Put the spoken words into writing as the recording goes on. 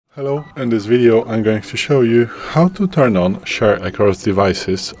Hello, in this video I'm going to show you how to turn on share across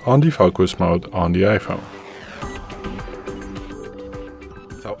devices on the focus mode on the iPhone.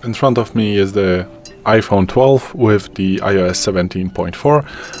 So in front of me is the iPhone 12 with the iOS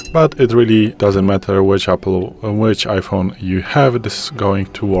 17.4, but it really doesn't matter which iPhone you have, this is going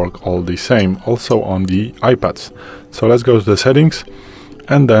to work all the same, also on the iPads. So let's go to the settings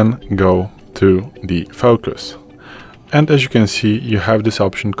and then go to the focus. And as you can see, you have this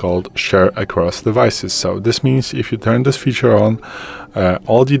option called share across devices. So this means if you turn this feature on,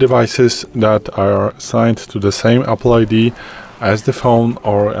 all the devices that are assigned to the same Apple ID as the phone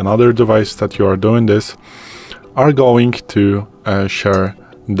or another device that you are doing this are going to share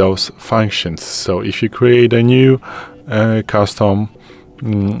those functions. So if you create a new custom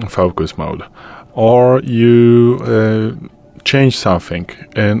focus mode, or you change something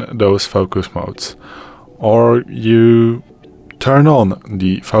in those focus modes, or you turn on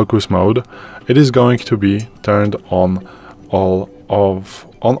the focus mode, it is going to be turned on all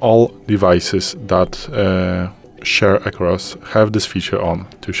devices that have this feature on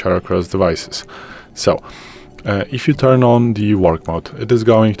to share across devices. So if you turn on the work mode, it is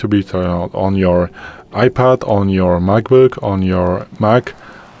going to be turned on your iPad, on your MacBook, on your Mac,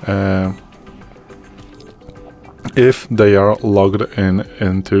 if they are logged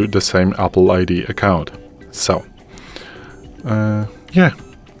into the same Apple ID account. So yeah,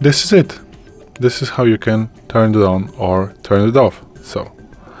 this is it. This is how you can turn it on or turn it off. So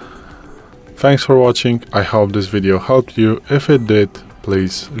thanks for watching. I hope this video helped you. If it did,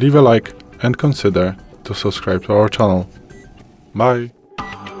 please leave a like and consider to subscribe to our channel. Bye.